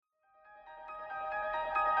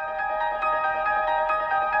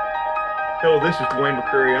Hello, this is Dwayne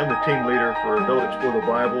McCurry. I'm the team leader for Adult Explore the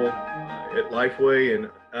Bible at Lifeway, and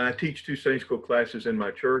I teach two Sunday school classes in my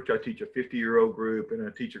church. I teach a 50-year-old group, and I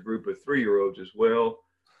teach a group of 3-year-olds as well.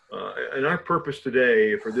 And our purpose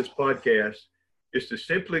today for this podcast is to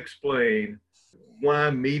simply explain why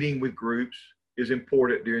meeting with groups is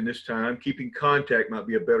important during this time. Keeping contact might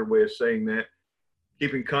be a better way of saying that.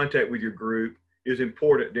 Keeping contact with your group is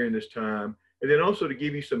important during this time. And then also to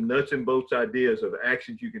give you some nuts and bolts ideas of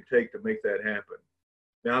actions you can take to make that happen.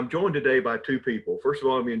 Now, I'm joined today by two people. First of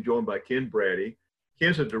all, I'm being joined by Ken Brady.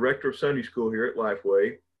 Ken's the director of Sunday school here at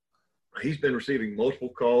Lifeway. He's been receiving multiple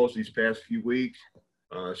calls these past few weeks.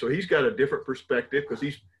 So he's got a different perspective because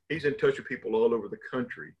he's in touch with people all over the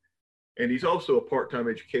country. And he's also a part-time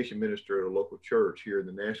education minister at a local church here in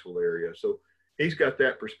the Nashville area. So he's got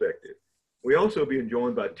that perspective. We also being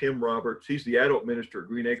joined by Tim Roberts. He's the adult minister at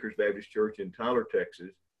Green Acres Baptist Church in Tyler, Texas,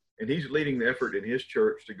 and he's leading the effort in his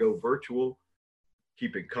church to go virtual,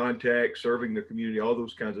 keeping contact, serving the community, all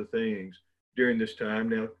those kinds of things during this time.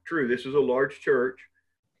 Now, true, this is a large church,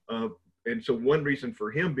 and so one reason for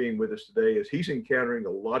him being with us today is he's encountering a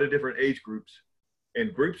lot of different age groups,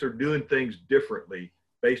 and groups are doing things differently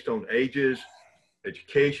based on ages,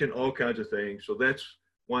 education, all kinds of things. So that's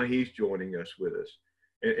why he's joining us with us.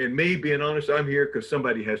 And me, being honest, I'm here because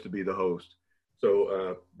somebody has to be the host.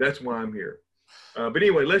 So that's why I'm here. But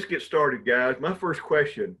anyway, let's get started, guys. My first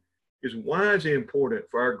question is, why is it important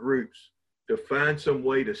for our groups to find some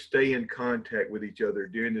way to stay in contact with each other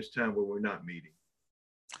during this time when we're not meeting?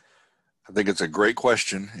 I think it's a great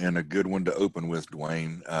question and a good one to open with,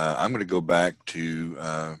 Dwayne. I'm going to go back to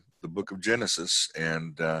the book of Genesis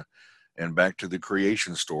and back to the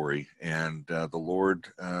creation story. And the Lord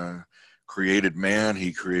created man,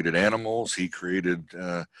 he created animals, he created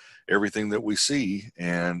everything that we see.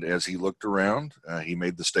 And as he looked around, he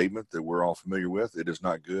made the statement that we're all familiar with: it is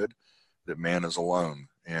not good that man is alone.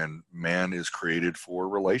 And man is created for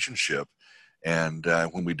relationship. And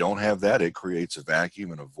when we don't have that, it creates a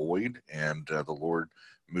vacuum and a void. And the Lord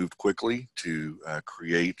moved quickly to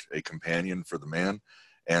create a companion for the man.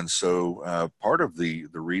 And so part of the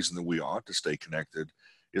reason that we ought to stay connected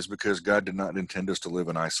is because God did not intend us to live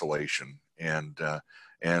in isolation. And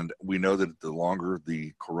we know that the longer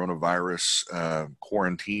the coronavirus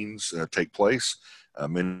quarantines take place,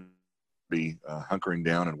 many be hunkering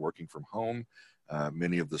down and working from home.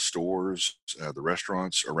 Many of the stores, the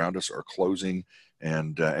restaurants around us are closing,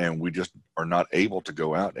 and we just are not able to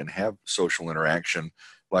go out and have social interaction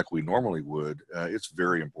like we normally would. It's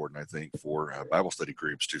very important, I think, for Bible study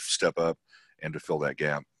groups to step up and to fill that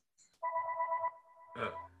gap.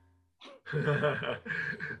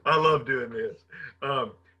 I love doing this.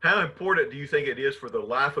 How important do you think it is for the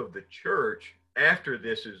life of the church after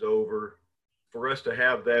this is over for us to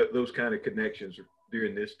have those kind of connections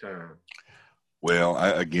during this time? Well,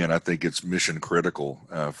 I think it's mission critical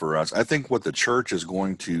for us. I think what the church is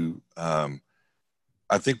going to,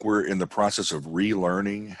 I think we're in the process of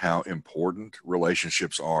relearning how important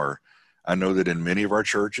relationships are. I know that in many of our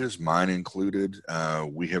churches, mine included,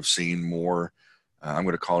 we have seen more, I'm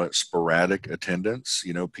going to call it sporadic attendance,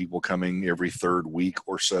 people coming every third week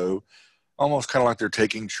or so, almost kind of like they're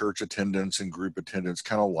taking church attendance and group attendance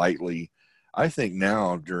kind of lightly. I think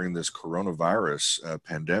now during this coronavirus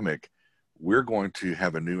pandemic, we're going to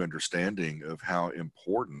have a new understanding of how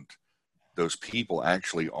important those people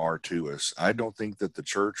actually are to us. I don't think that the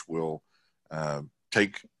church will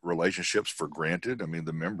take relationships for granted. I mean,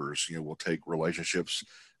 the members, will take relationships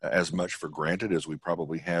as much for granted as we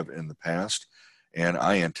probably have in the past. And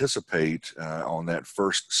I anticipate on that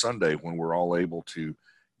first Sunday when we're all able to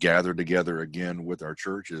gather together again with our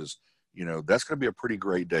churches, that's going to be a pretty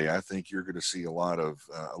great day. I think you're going to see a lot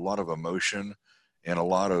of emotion and a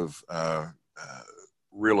lot of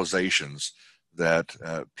realizations that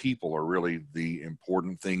people are really the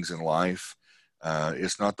important things in life.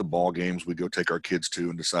 It's not the ball games we go take our kids to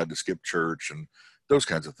and decide to skip church and those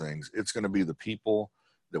kinds of things. It's going to be the people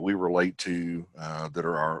that we relate to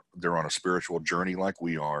they're on a spiritual journey like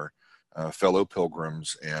we are, fellow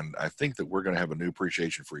pilgrims. And I think that we're going to have a new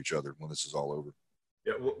appreciation for each other when this is all over.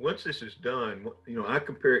 Yeah, once this is done, I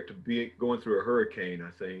compare it to going through a hurricane. I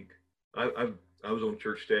think I was on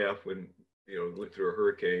church staff when went through a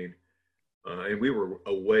hurricane, and we were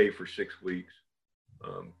away for 6 weeks.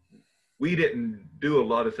 We didn't do a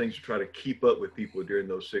lot of things to try to keep up with people during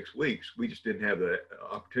those 6 weeks. We just didn't have the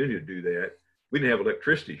opportunity to do that. We didn't have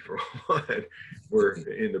electricity for one. We're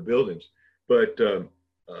in the buildings, but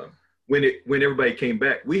when everybody came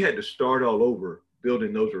back, we had to start all over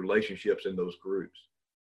building those relationships in those groups,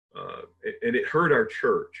 and it hurt our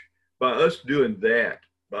church. By us doing that,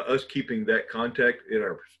 by us keeping that contact in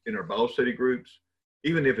our Bible study groups,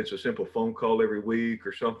 even if it's a simple phone call every week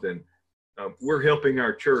or something, we're helping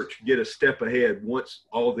our church get a step ahead once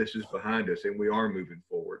all this is behind us and we are moving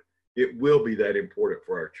forward. It will be that important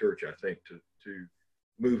for our church, I think, to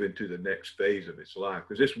move into the next phase of its life,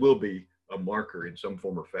 because this will be a marker in some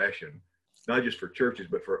form or fashion, not just for churches,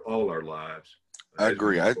 but for all our lives. I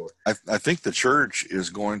agree. I think the church is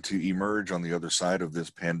going to emerge on the other side of this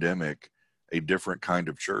pandemic a different kind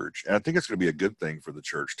of church. And I think it's going to be a good thing for the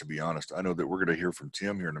church, to be honest. I know that we're going to hear from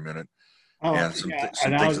Tim here in a minute. And some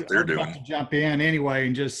things that they're doing. I was about to jump in anyway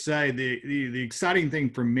and just say the exciting thing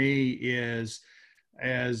for me is,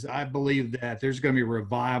 as I believe that there's going to be a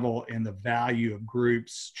revival in the value of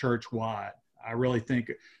groups church-wide. I really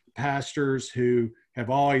think pastors who have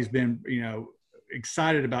always been,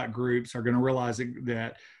 excited about groups are going to realize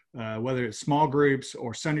that whether it's small groups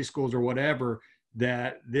or Sunday schools or whatever,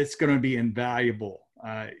 that it's going to be invaluable,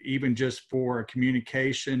 even just for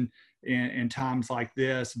communication in times like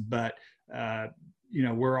this. But,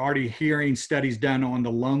 we're already hearing studies done on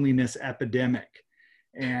the loneliness epidemic.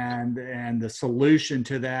 And the solution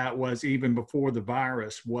to that was, even before the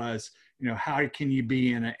virus, was, how can you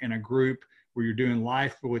be in a group where you're doing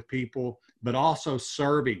life with people, but also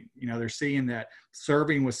serving? They're seeing that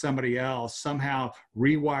serving with somebody else somehow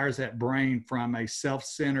rewires that brain from a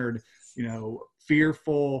self-centered,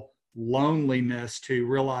 fearful loneliness to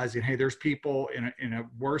realizing, hey, there's people in a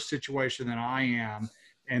worse situation than I am.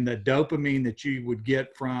 And the dopamine that you would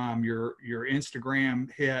get from your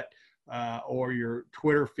Instagram hit or your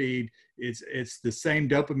Twitter feed, it's the same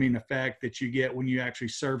dopamine effect that you get when you actually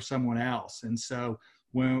serve someone else. And so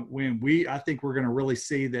I think we're going to really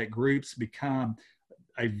see that groups become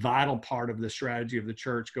a vital part of the strategy of the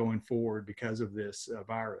church going forward because of this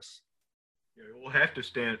virus. We'll have to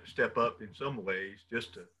step up in some ways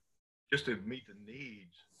just to meet the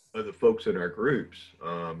needs of the folks in our groups.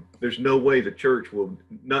 There's no way the church will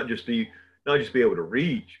not just be able to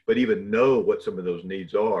reach, but even know what some of those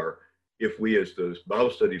needs are if we as those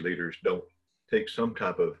Bible study leaders don't take some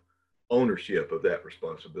type of ownership of that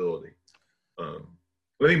responsibility.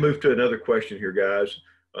 Let me move to another question here, guys.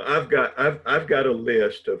 I've got a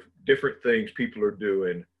list of different things people are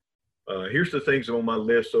doing. Here's the things on my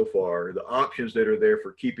list so far, the options that are there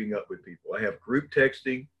for keeping up with people. I have group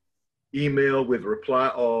texting, email with reply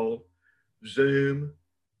all, Zoom,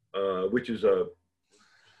 which is an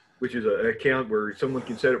account where someone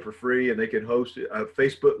can set it for free and they can host it. I have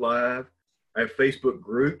Facebook Live. I have Facebook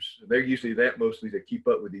groups. They're usually mostly to keep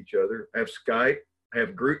up with each other. I have Skype. I have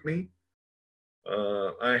GroupMe.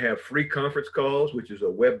 I have free conference calls, which is a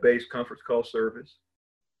web-based conference call service.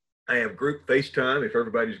 I have group FaceTime if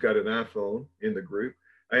everybody's got an iPhone in the group.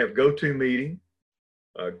 I have GoToMeeting,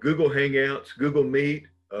 Google Hangouts, Google Meet,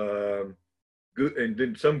 and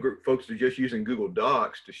then some group folks are just using Google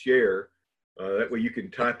Docs to share. That way you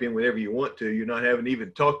can type in whenever you want to. You're not having to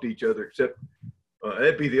even talk to each other, except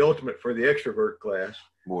that'd be the ultimate for the extrovert class.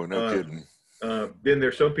 Boy, no kidding. Then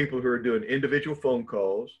there's some people who are doing individual phone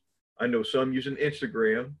calls. I know some using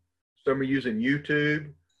Instagram. Some are using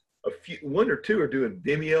YouTube. One or two are doing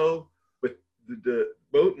Vimeo, but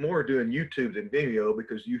more are doing YouTube than Vimeo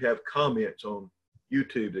because you have comments on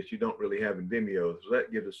YouTube that you don't really have in Vimeo. So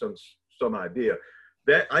that gives us some idea.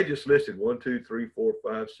 That I just listed 1, 2, 3, 4,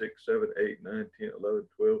 5, 6, 7, 8, 9, 10, 11,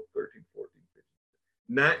 12, 13, 14,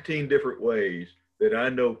 15, 19 different ways that I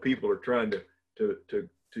know people are trying to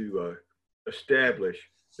establish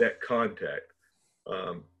that contact.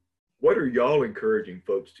 What are y'all encouraging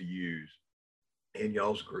folks to use in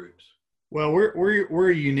y'all's groups? Well, we're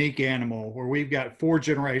a unique animal where we've got 4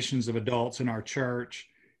 generations of adults in our church,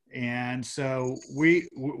 and so we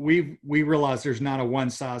realize there's not a one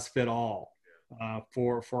size fit all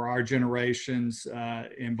for our generations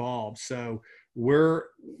involved. So we're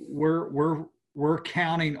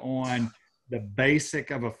counting on the basic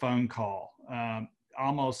of a phone call.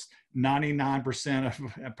 Almost 99%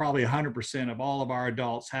 of, probably 100% of all of our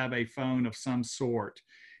adults have a phone of some sort.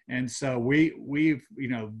 And so we're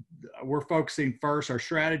focusing first. Our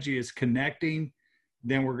strategy is connecting.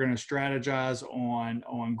 Then we're going to strategize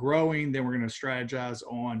on growing. Then we're going to strategize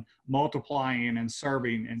on multiplying and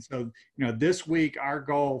serving. And so, this week, our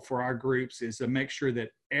goal for our groups is to make sure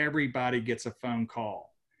that everybody gets a phone call.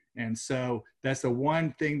 And so that's the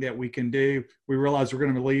one thing that we can do. We realize we're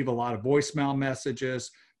going to leave a lot of voicemail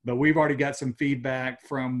messages, but we've already got some feedback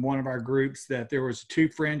from one of our groups that there was 2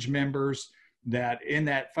 fringe members that in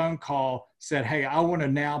that phone call said, hey, I want to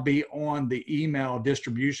now be on the email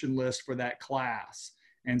distribution list for that class.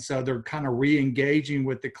 And so they're kind of re-engaging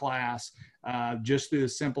with the class just through the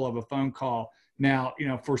simple of a phone call. Now,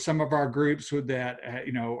 for some of our groups that,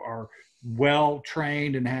 are well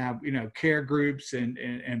trained and have, care groups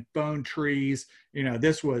and phone trees,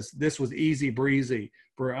 this was easy breezy.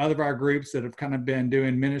 For other of our groups that have kind of been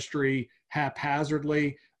doing ministry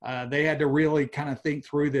haphazardly, they had to really kind of think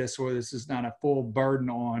through this, so this is not a full burden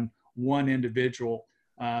on one individual.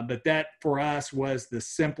 But that for us was the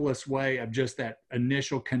simplest way of just that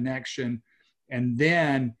initial connection. And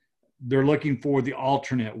then they're looking for the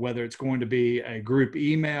alternate, whether it's going to be a group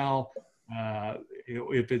email,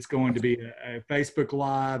 if it's going to be a Facebook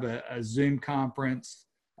Live, a Zoom conference,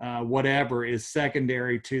 whatever is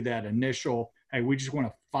secondary to that initial, hey, we just want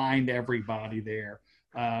to find everybody there.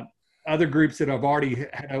 Other groups that have already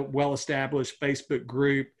had a well-established Facebook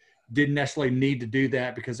group didn't necessarily need to do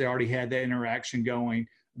that because they already had that interaction going.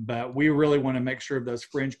 But we really want to make sure of those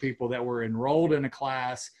fringe people that were enrolled in a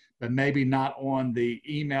class, but maybe not on the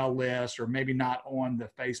email list or maybe not on the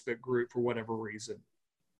Facebook group for whatever reason.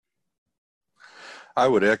 I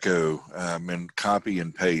would echo and copy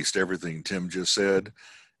and paste everything Tim just said.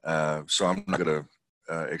 So I'm not going to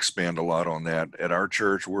expand a lot on that. At our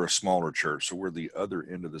church, we're a smaller church, so we're the other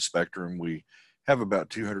end of the spectrum. We have about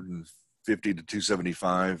 250 to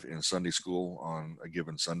 275 in Sunday school on a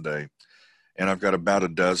given Sunday. And I've got about a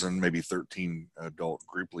dozen, maybe 13 adult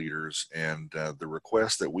group leaders. And the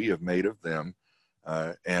request that we have made of them,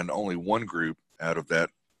 and only one group out of that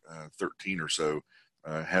 13 or so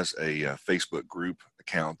has a Facebook group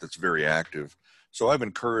account that's very active. So I've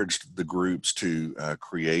encouraged the groups to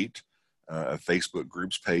create a Facebook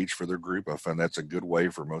groups page for their group. I find that's a good way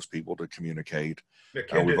for most people to communicate. Now,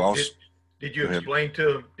 Ken, did you explain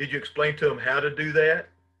to them how to do that?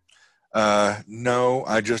 No,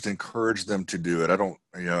 I just encourage them to do it. I don't,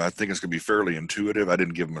 I think it's going to be fairly intuitive. I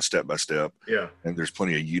didn't give them a step-by-step. Yeah. And there's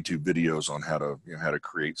plenty of YouTube videos on how to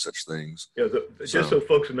create such things. Yeah. Just so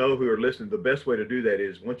folks know who are listening, the best way to do that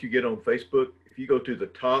is once you get on Facebook, if you go to the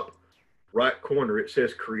top right corner, it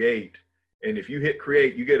says create. And if you hit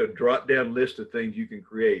create, you get a drop down list of things you can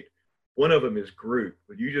create. One of them is group,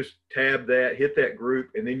 but you just tab that, hit that group,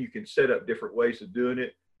 and then you can set up different ways of doing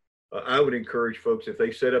it. I would encourage folks, if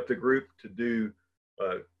they set up the group, to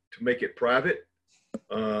make it private,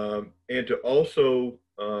 and to also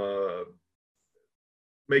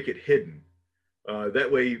make it hidden.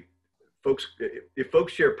 That way, if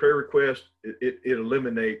folks share prayer requests, it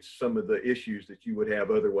eliminates some of the issues that you would have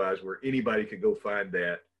otherwise, where anybody could go find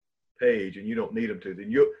that page and you don't need them to.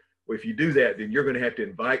 Then if you do that, then you're going to have to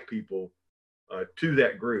invite people to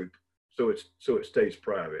that group, so it stays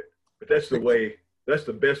private. But that's the way. That's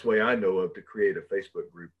the best way I know of to create a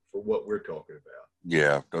Facebook group for what we're talking about.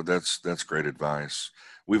 Yeah, that's great advice.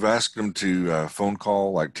 We've asked them to phone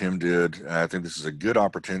call like Tim did. I think this is a good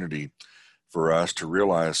opportunity for us to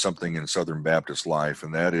realize something in Southern Baptist life,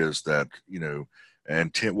 and that is that,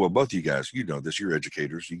 and Tim, well, both of you guys, this, you're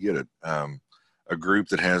educators, you get it. A group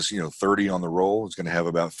that has, 30 on the roll is going to have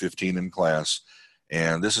about 15 in class.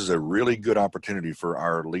 And this is a really good opportunity for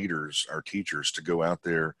our leaders, our teachers, to go out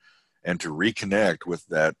there and to reconnect with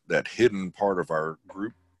that hidden part of our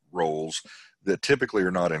group roles that typically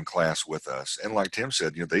are not in class with us. And like Tim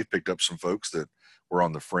said, they've picked up some folks that were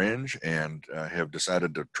on the fringe and have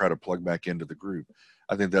decided to try to plug back into the group.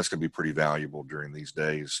 I think that's going to be pretty valuable during these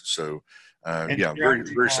days. So, very,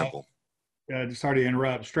 very simple. Sorry to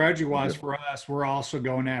interrupt. Strategy-wise for us, we're also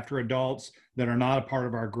going after adults that are not a part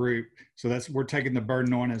of our group. So we're taking the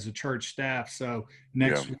burden on as a church staff. So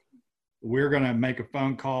next week, we're going to make a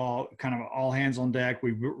phone call, kind of all hands on deck.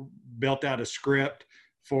 We built out a script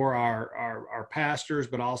for our pastors,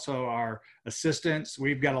 but also our assistants.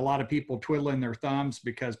 We've got a lot of people twiddling their thumbs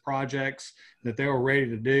because projects that they were ready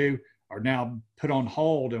to do are now put on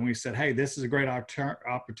hold. And we said, hey, this is a great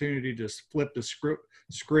opportunity to flip the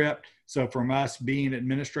script. So from us being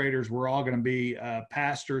administrators, we're all going to be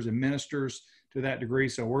pastors and ministers to that degree.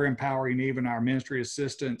 So we're empowering even our ministry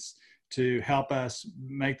assistants to help us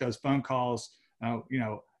make those phone calls.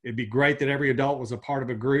 It'd be great that every adult was a part of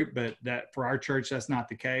a group, but that for our church, that's not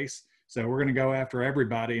the case. So we're going to go after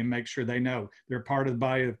everybody and make sure they know they're part of the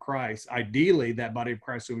body of Christ. Ideally, that body of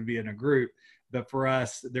Christ would be in a group, but for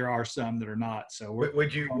us, there are some that are not. So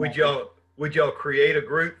would y'all create a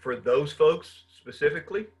group for those folks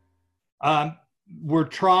specifically? We're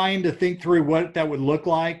trying to think through what that would look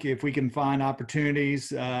like if we can find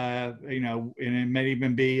opportunities, and it may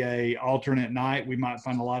even be a alternate night. We might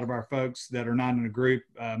find a lot of our folks that are not in a group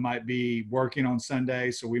might be working on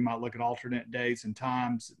Sunday. So we might look at alternate dates and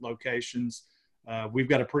times, locations. We've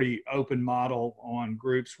got a pretty open model on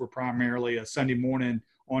groups. We're primarily a Sunday morning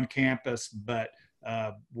on campus, but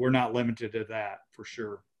we're not limited to that for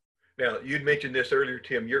sure. Now, you'd mentioned this earlier,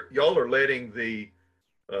 Tim. Y'all are letting the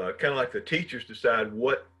kind of like the teachers decide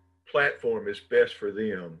what platform is best for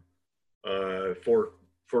them for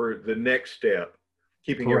the next step,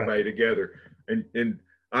 keeping Correct. everybody together. And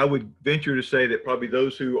I would venture to say that probably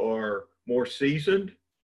those who are more seasoned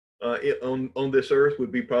on this earth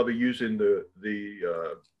would be probably using the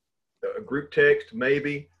group text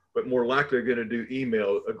maybe, but more likely they're going to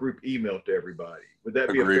do a group email to everybody. Would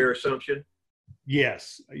that be a fair assumption?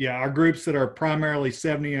 Yes. Yeah. Our groups that are primarily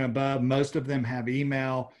 70 and above, most of them have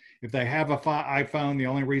email. If they have a iPhone, the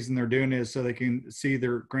only reason they're doing it is so they can see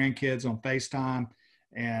their grandkids on FaceTime,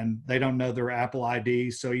 and they don't know their Apple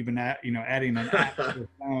ID. So even adding an app to their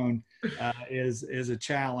phone is a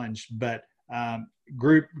challenge. But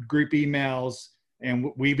group emails,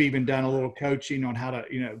 and we've even done a little coaching on how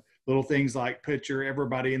to, little things like put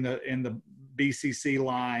everybody in the BCC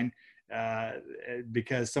line,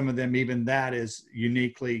 because some of them, even that is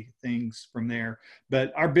uniquely things from there.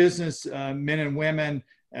 But our business men and women,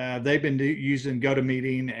 they've been using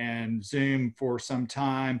GoToMeeting and Zoom for some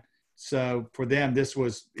time. So for them, this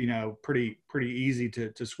was, pretty easy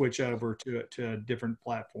to switch over to a different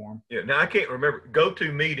platform. Yeah. Now I can't remember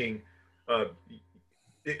GoToMeeting.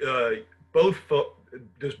 Do both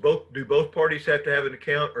parties have to have an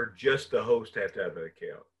account, or just the host have to have an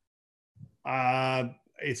account?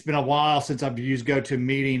 It's been a while since I've used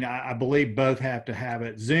GoToMeeting. I believe both have to have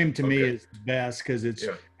it. Zoom to me is best because it's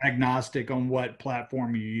agnostic on what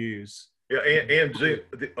platform you use. Yeah, and Zoom,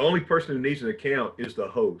 the only person who needs an account is the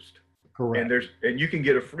host. Correct. And you can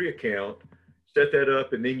get a free account, set that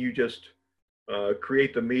up, and then you just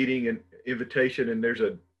create the meeting and invitation, and there's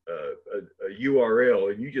a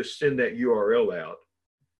URL, and you just send that URL out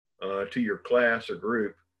to your class or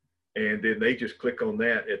group, and then they just click on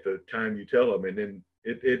that at the time you tell them, and then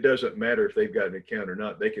it doesn't matter if they've got an account or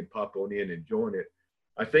not. They can pop on in and join it.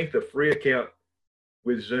 I think the free account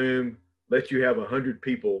with Zoom lets you have 100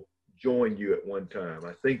 people join you at one time.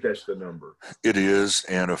 I think that's the number. It is,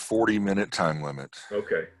 and a 40-minute time limit.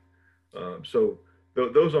 Okay. So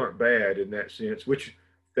those aren't bad in that sense, which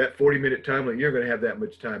that 40-minute time limit, you're going to have that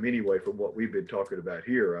much time anyway from what we've been talking about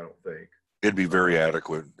here, I don't think. It'd be very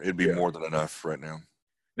adequate. It'd be more than enough right now.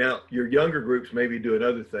 Now, your younger groups may be doing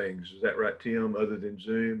other things. Is that right, Tim? Other than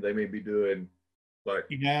Zoom, they may be doing like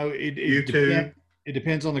YouTube. It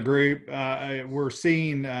depends on the group. We're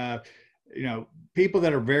seeing, people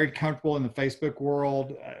that are very comfortable in the Facebook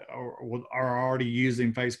world are already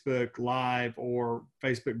using Facebook Live or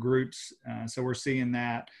Facebook groups. So we're seeing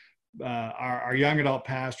that. Our young adult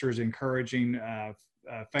pastors encouraging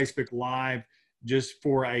Facebook Live just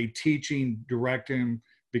for a teaching directing,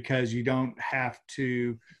 because you don't have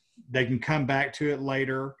to, they can come back to it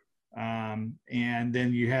later. And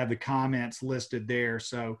then you have the comments listed there.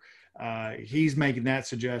 So he's making that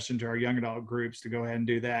suggestion to our young adult groups to go ahead and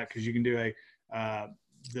do that, because you can do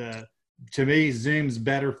to me, Zoom's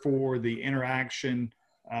better for the interaction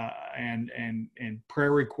and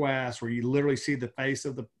prayer requests, where you literally see the face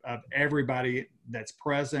of everybody that's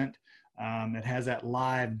present. It has that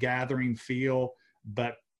live gathering feel,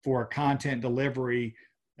 but for content delivery,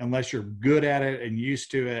 unless you're good at it and used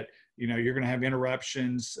to it, you're going to have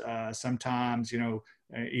interruptions sometimes,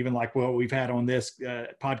 even like what we've had on this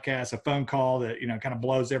podcast, a phone call that, kind of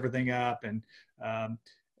blows everything up. And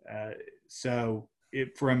so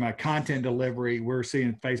from a content delivery, we're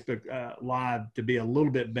seeing Facebook Live to be a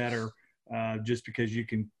little bit better, just because you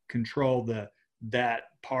can control that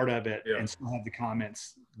part of it and still have the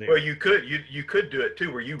comments there. Well, you could do it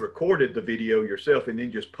too, where you recorded the video yourself and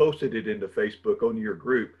then just posted it into Facebook on your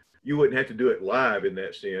group. You wouldn't have to do it live in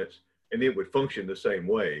that sense, and it would function the same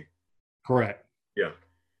way. Correct. Yeah.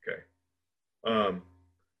 Okay.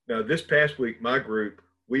 Now this past week, my group,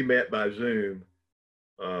 we met by Zoom,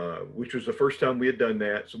 which was the first time we had done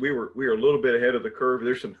that. So we were a little bit ahead of the curve.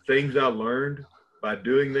 There's some things I learned by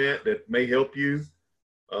doing that may help you.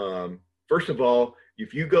 First of all,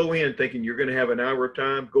 if you go in thinking you're going to have an hour of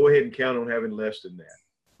time, go ahead and count on having less than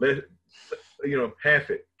that. Half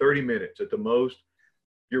it, 30 minutes at the most.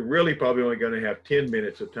 You're really probably only going to have 10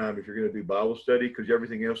 minutes of time if you're going to do Bible study, because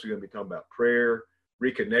everything else is going to be talking about prayer,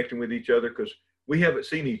 reconnecting with each other, because we haven't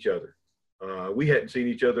seen each other. We hadn't seen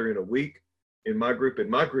each other in a week in my group, and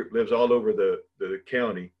my group lives all over the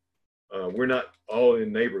county. We're not all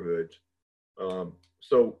in neighborhoods.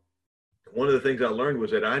 So one of the things I learned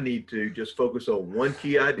was that I need to just focus on one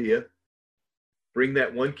key idea, bring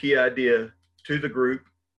that one key idea to the group,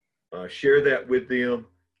 share that with them,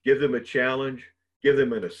 give them a challenge, give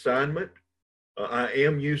them an assignment. I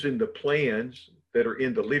am using the plans that are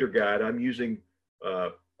in the leader guide. I'm using a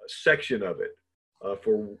section of it.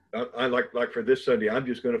 I like for this Sunday, I'm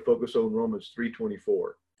just going to focus on Romans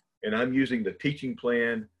 3:24, and I'm using the teaching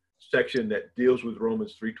plan section that deals with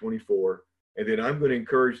Romans 3:24, and then I'm going to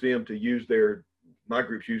encourage them to use my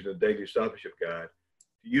group's using the daily discipleship guide,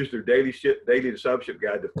 to use their daily discipleship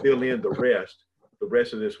guide to fill in the rest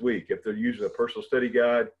of this week. If they're using a personal study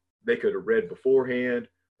guide, they could have read beforehand,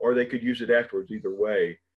 or they could use it afterwards. Either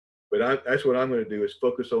way, but that's what I'm going to do, is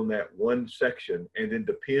focus on that one section and then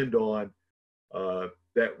depend on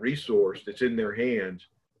that resource that's in their hands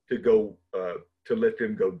to go to let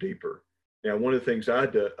them go deeper. Now, one of the things I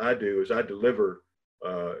do is I deliver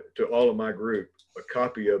to all of my group a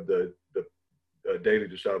copy of the daily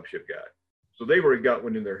discipleship guide. So they've already got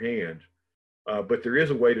one in their hands, but there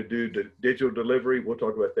is a way to do digital delivery. We'll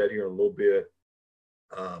talk about that here in a little bit.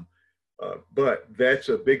 But that's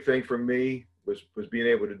a big thing for me, was being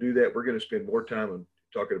able to do that. We're going to spend more time on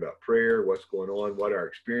talking about prayer, what's going on, what our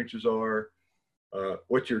experiences are,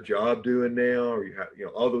 what's your job doing now, or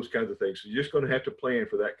all those kinds of things. So you're just going to have to plan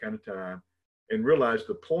for that kind of time, and realize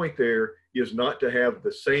the point there is not to have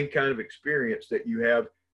the same kind of experience that you have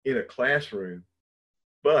in a classroom,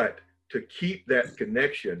 but to keep that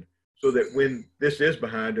connection so that when this is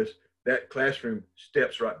behind us, that classroom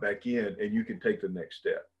steps right back in and you can take the next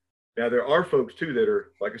step. Now, there are folks too that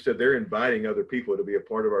are, like I said, they're inviting other people to be a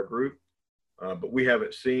part of our group, but we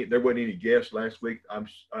haven't seen, there wasn't any guests last week.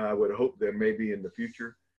 I would hope there may be in the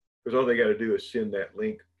future, because all they got to do is send that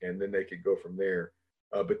link and then they could go from there.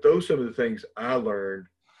 But those are some of the things I learned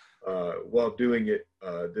while doing it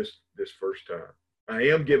this first time. I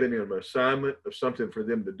am giving them an assignment of something for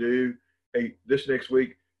them to do. Hey, this next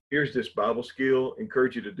week, here's this Bible skill.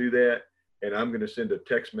 Encourage you to do that. And I'm going to send a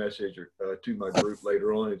text message to my group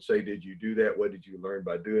later on and say, did you do that? What did you learn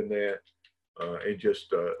by doing that? And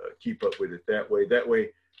just keep up with it that way. That way,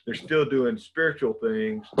 they're still doing spiritual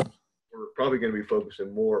things. We're probably going to be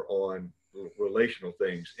focusing more on relational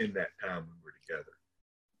things in that time when we're together.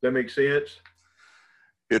 Does that make sense?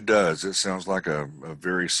 It does. It sounds like a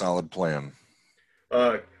very solid plan.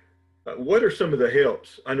 What are some of the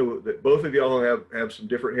helps? I know that both of y'all have some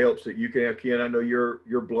different helps that you can have. Ken, I know your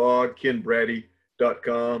blog,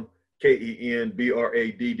 kenbraddy.com,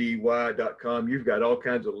 KenBraddy.com. You've got all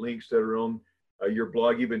kinds of links that are on your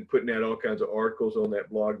blog. You've been putting out all kinds of articles on that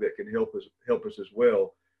blog that can help us as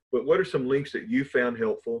well. But what are some links that you found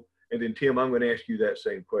helpful? And then Tim, I'm going to ask you that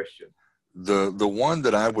same question. The one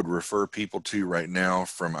that I would refer people to right now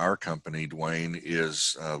from our company, Dwayne,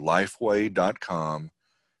 is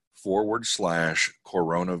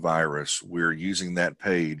lifeway.com/coronavirus. We're using that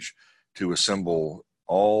page to assemble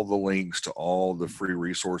all the links to all the free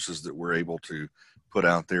resources that we're able to put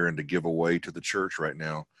out there and to give away to the church right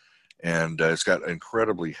now. And it's got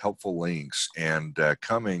incredibly helpful links. And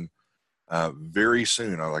coming very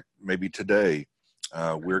soon, like maybe today,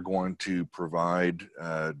 we're going to provide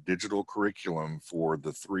digital curriculum for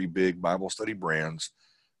the three big Bible study brands,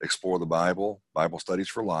 Explore the Bible, Bible Studies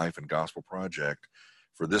for Life, and Gospel Project,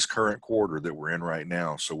 for this current quarter that we're in right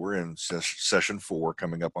now. So we're in session 4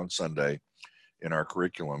 coming up on Sunday in our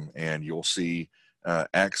curriculum, and you'll see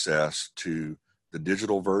access to the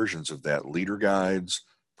digital versions of that, leader guides,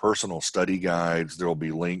 personal study guides. There'll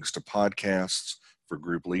be links to podcasts for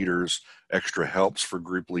group leaders, extra helps for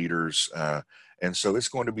group leaders. And so it's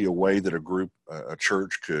going to be a way that a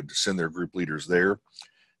church could send their group leaders there,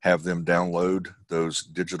 have them download those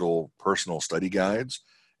digital personal study guides.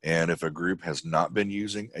 And if a group has not been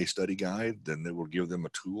using a study guide, then it will give them a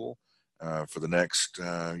tool for the next,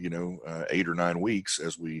 8 or 9 weeks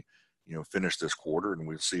as we, finish this quarter, and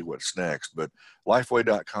we'll see what's next. But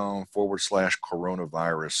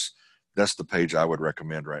lifeway.com/coronavirus, that's the page I would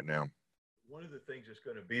recommend right now. One of the things that's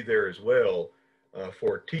going to be there as well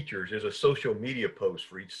for teachers is a social media post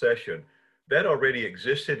for each session. That already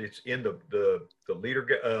existed. It's in the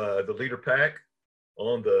leader pack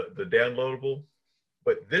on the downloadable.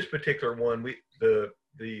 But this particular one, the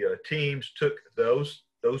teams took those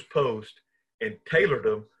posts and tailored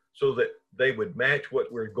them so that they would match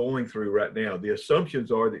what we're going through right now. The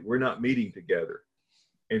assumptions are that we're not meeting together.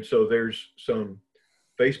 And so there's some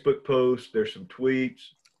Facebook posts, there's some tweets,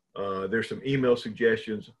 there's some email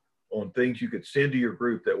suggestions on things you could send to your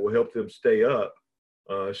group that will help them stay up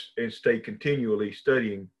and stay continually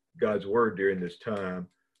studying God's word during this time,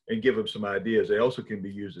 and give them some ideas. They also can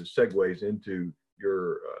be used as segues into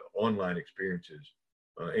your online experiences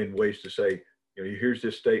in ways to say, here's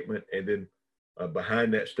this statement, and then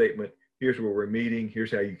behind that statement, here's where we're meeting,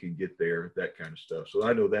 here's how you can get there, that kind of stuff. So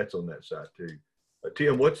I know that's on that side too.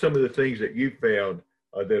 Tim, what's some of the things that you found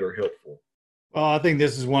that are helpful? Well, I think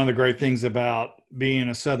this is one of the great things about being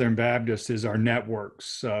a Southern Baptist is our networks.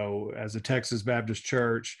 So, as a Texas Baptist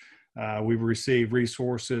church, we've received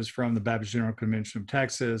resources from the Baptist General Convention of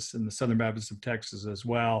Texas and the Southern Baptists of Texas as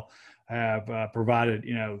well. Have provided,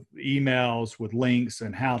 emails with links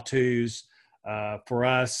and how-tos for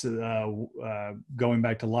us. Going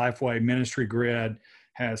back to Lifeway, Ministry Grid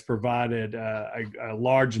has provided a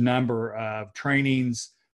large number of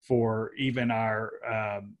trainings for even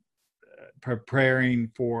our preparing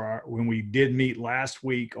for when we did meet last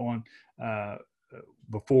week on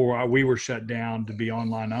before we were shut down to be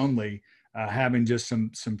online only, having just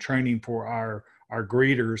some training for our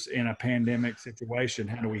greeters in a pandemic situation.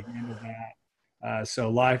 How do we handle that?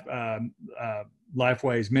 So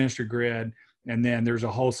Lifeway's Ministry Grid, and then there's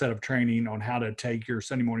a whole set of training on how to take your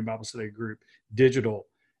Sunday morning Bible study group digital.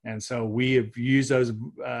 And so we have used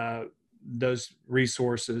those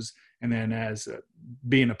resources. And then as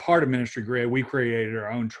being a part of Ministry Grid, we created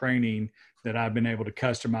our own training that I've been able to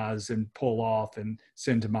customize and pull off and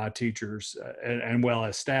send to my teachers and well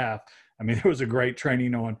as staff. I mean, there was a great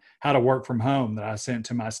training on how to work from home that I sent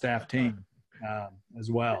to my staff team as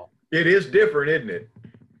well. It is different, isn't it?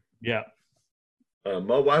 Yeah.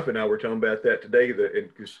 My wife and I were talking about that today,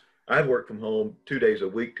 because I've worked from home 2 days a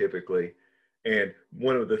week typically. And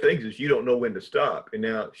one of the things is you don't know when to stop. And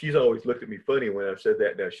now she's always looked at me funny when I've said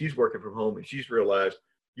that. Now she's working from home and she's realized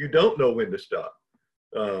you don't know when to stop.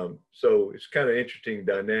 So it's kind of interesting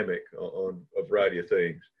dynamic on a variety of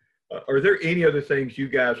things. Are there any other things you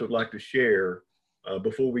guys would like to share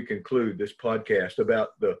before we conclude this podcast about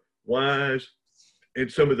the whys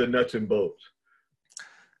and some of the nuts and bolts?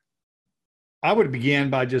 I would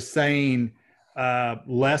begin by just saying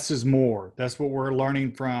less is more. That's what we're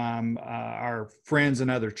learning from our friends in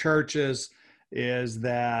other churches, is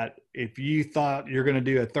that if you thought you're going to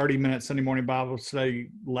do a 30-minute Sunday morning Bible study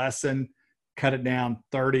lesson, cut it down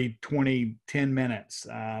 30, 20, 10 minutes.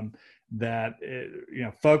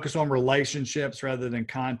 Focus on relationships rather than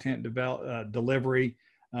content delivery.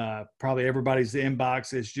 Probably everybody's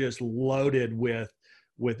inbox is just loaded with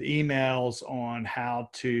emails on how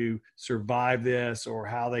to survive this or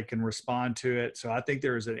how they can respond to it. So I think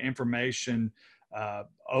there is an information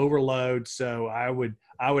overload. So I would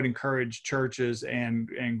encourage churches and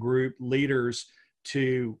group leaders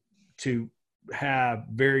to have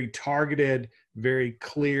very targeted, very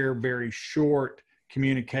clear, very short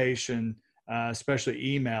communication,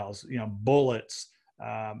 especially emails, bullets.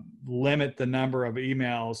 Limit the number of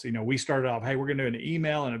emails. We started off, hey, we're going to do an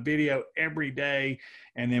email and a video every day.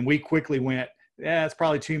 And then we quickly went, yeah, it's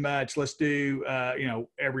probably too much. Let's do,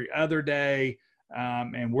 every other day.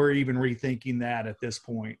 And we're even rethinking that at this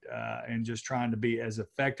point, and just trying to be as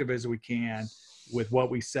effective as we can with what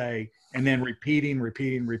we say, and then repeating the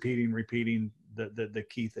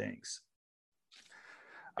key things.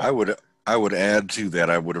 I would add to that.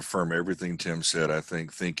 I would affirm everything Tim said. I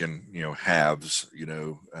think thinking, halves,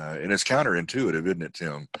 and it's counterintuitive, isn't it,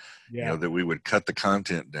 Tim? Yeah. That we would cut the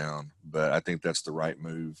content down, but I think that's the right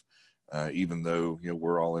move. Even though,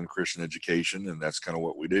 we're all in Christian education and that's kind of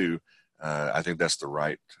what we do. I think that's the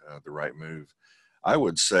right move. I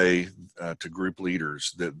would say to group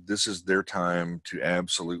leaders that this is their time to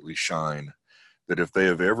absolutely shine. That if they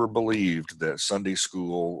have ever believed that Sunday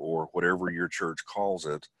school, or whatever your church calls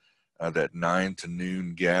it, that 9 to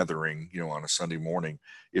noon gathering, on a Sunday morning,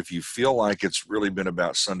 if you feel like it's really been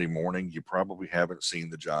about Sunday morning, you probably haven't seen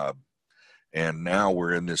the job. And now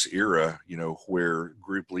we're in this era, where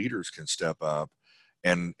group leaders can step up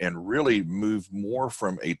and really move more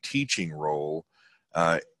from a teaching role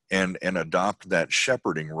and adopt that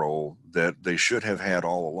shepherding role that they should have had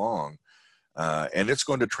all along. And it's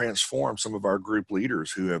going to transform some of our group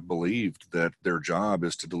leaders who have believed that their job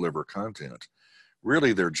is to deliver content.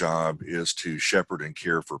 Really, their job is to shepherd and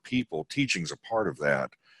care for people. Teaching's a part of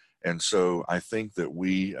that. And so I think that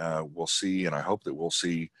we will see, and I hope that we'll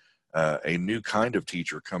see a new kind of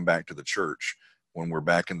teacher come back to the church when we're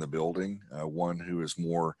back in the building, one who is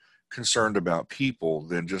more concerned about people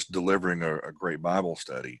than just delivering a great Bible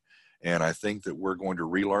study. And I think that we're going to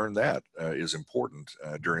relearn that is important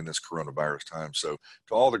during this coronavirus time. So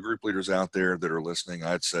to all the group leaders out there that are listening,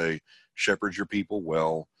 I'd say shepherd your people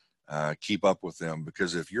well. Keep up with them,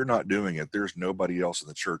 because if you're not doing it, there's nobody else in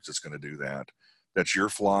the church that's going to do that. That's your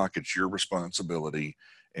flock. It's your responsibility.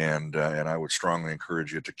 And I would strongly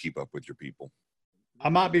encourage you to keep up with your people. I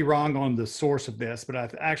might be wrong on the source of this, but I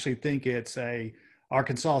actually think it's a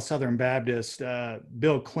Arkansas Southern Baptist.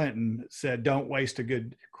 Bill Clinton said, "Don't waste a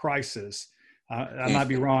good crisis." I might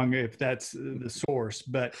be wrong if that's the source,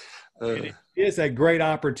 but it is a great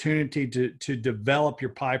opportunity to develop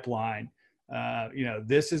your pipeline.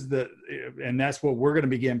 this is and that's what we're going to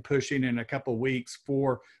begin pushing in a couple of weeks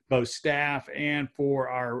for both staff and for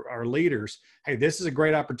our leaders. Hey, this is a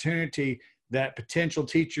great opportunity. That potential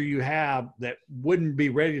teacher you have that wouldn't be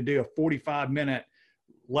ready to do a 45-minute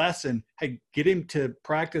lesson, hey, get him to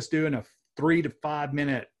practice doing a 3 to 5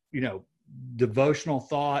 minute, devotional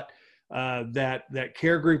thought. That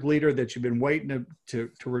care group leader that you've been waiting to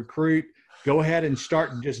recruit, go ahead and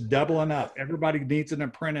start just doubling up. Everybody needs an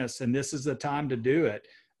apprentice, and this is the time to do it.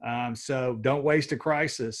 So don't waste a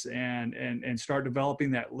crisis, and start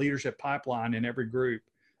developing that leadership pipeline in every group,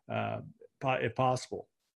 if possible.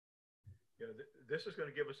 This is going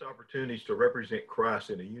to give us opportunities to represent Christ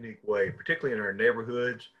in a unique way, particularly in our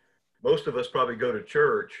neighborhoods. Most of us probably go to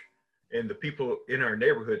church, and the people in our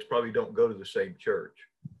neighborhoods probably don't go to the same church.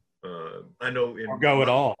 I know Or go at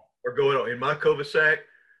all. In my cul-de-sac,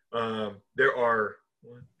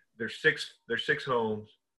 there's six homes.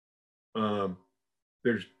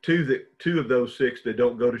 There's two of those six that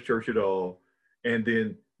don't go to church at all, and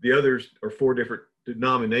then the others are 4 different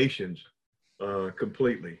denominations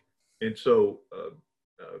completely. And so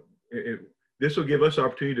this will give us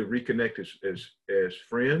opportunity to reconnect as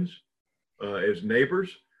friends, as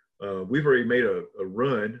neighbors. We've already made a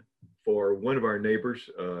run for one of our neighbors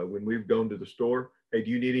when we've gone to the store. Hey, do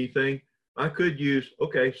you need anything? I could use,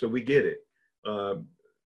 okay, so we get it.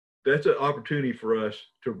 That's an opportunity for us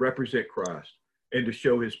to represent Christ and to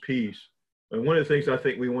show his peace. And one of the things I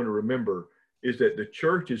think we want to remember is that the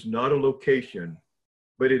church is not a location,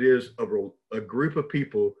 but it is a group of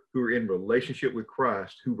people who are in relationship with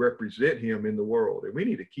Christ, who represent him in the world. And we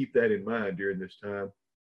need to keep that in mind during this time.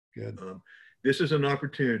 Good. This is an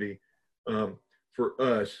opportunity for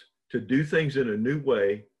us to do things in a new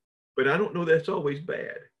way, but I don't know that's always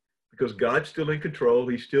bad, because God's still in control.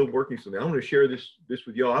 He's still working something. I want to share this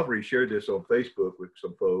with y'all. I've already shared this on Facebook with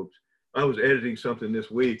some folks. I was editing something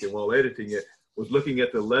this week, and while editing it, was looking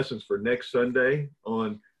at the lessons for next Sunday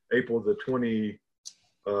on March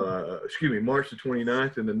the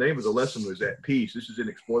 29th, and the name of the lesson was At Peace. This is in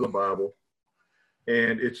Explore the Bible,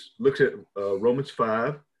 and it looks at Romans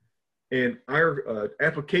 5, and our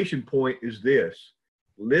application point is this: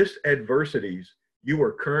 list adversities you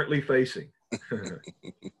are currently facing.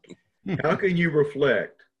 How can you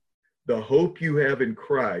reflect the hope you have in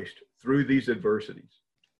Christ through these adversities?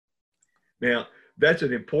 Now, that's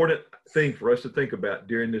an important thing for us to think about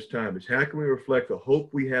during this time, is how can we reflect the hope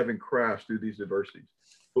we have in Christ through these adversities?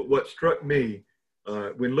 But what struck me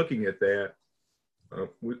when looking at that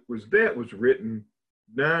was written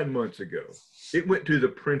 9 months ago. It went to the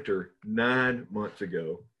printer 9 months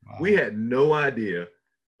ago. Wow. We had no idea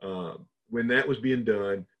when that was being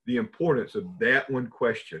done, the importance of that one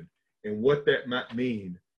question and what that might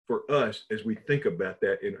mean for us as we think about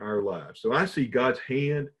that in our lives. So I see God's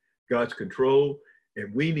hand, God's control,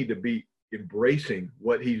 and we need to be embracing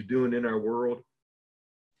what he's doing in our world,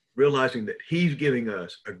 realizing that he's giving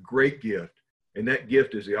us a great gift, and that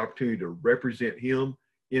gift is the opportunity to represent him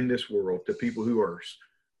in this world to people who are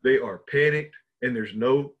panicked, and there's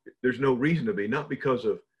no reason to be, not because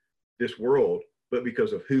of this world, but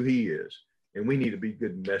because of who he is. And we need to be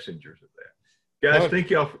good messengers of that. Guys, thank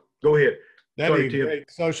y'all. Go ahead. That'd be a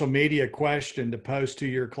great social media question to post to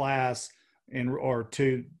your class or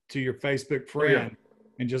to your Facebook friend,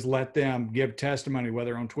 and just let them give testimony,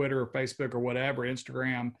 whether on Twitter or Facebook or whatever,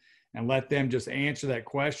 Instagram, and let them just answer that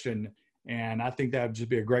question. And I think that would just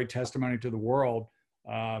be a great testimony to the world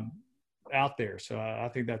out there. So I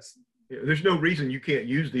think there's no reason you can't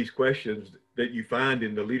use these questions that you find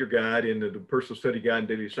in the leader guide, in the personal study guide, and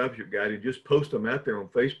daily discipleship guide, and just post them out there on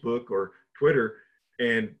Facebook or Twitter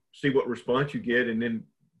and see what response you get. And then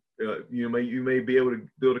you may be able to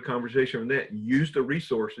build a conversation on that. Use the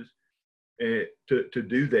resources to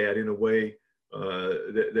do that in a way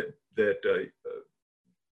that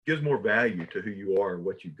gives more value to who you are and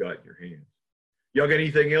what you've got in your hands. Y'all got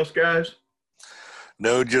anything else, guys?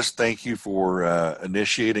 No, just thank you for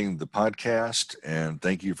initiating the podcast, and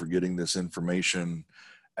thank you for getting this information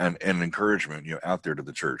and encouragement out there to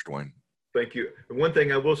the church, Dwayne. Thank you. And one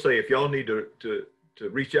thing I will say, if y'all need to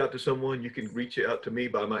reach out to someone, you can reach out to me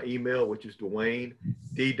by my email, which is Dwayne,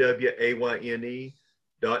 DWAYNE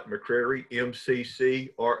 .McCrary,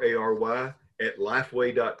 MCCRARY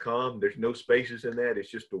 @lifeway.com. There's no spaces in that. It's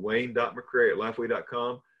just Dwayne.McCrary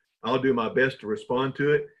 @lifeway.com. I'll do my best to respond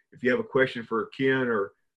to it. If you have a question for Ken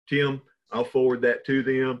or Tim, I'll forward that to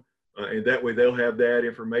them. And that way they'll have that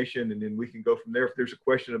information, and then we can go from there. If there's a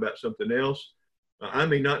question about something else, I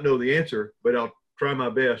may not know the answer, but I'll try my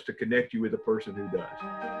best to connect you with a person who does.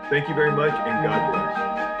 Thank you very much, and God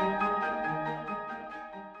bless.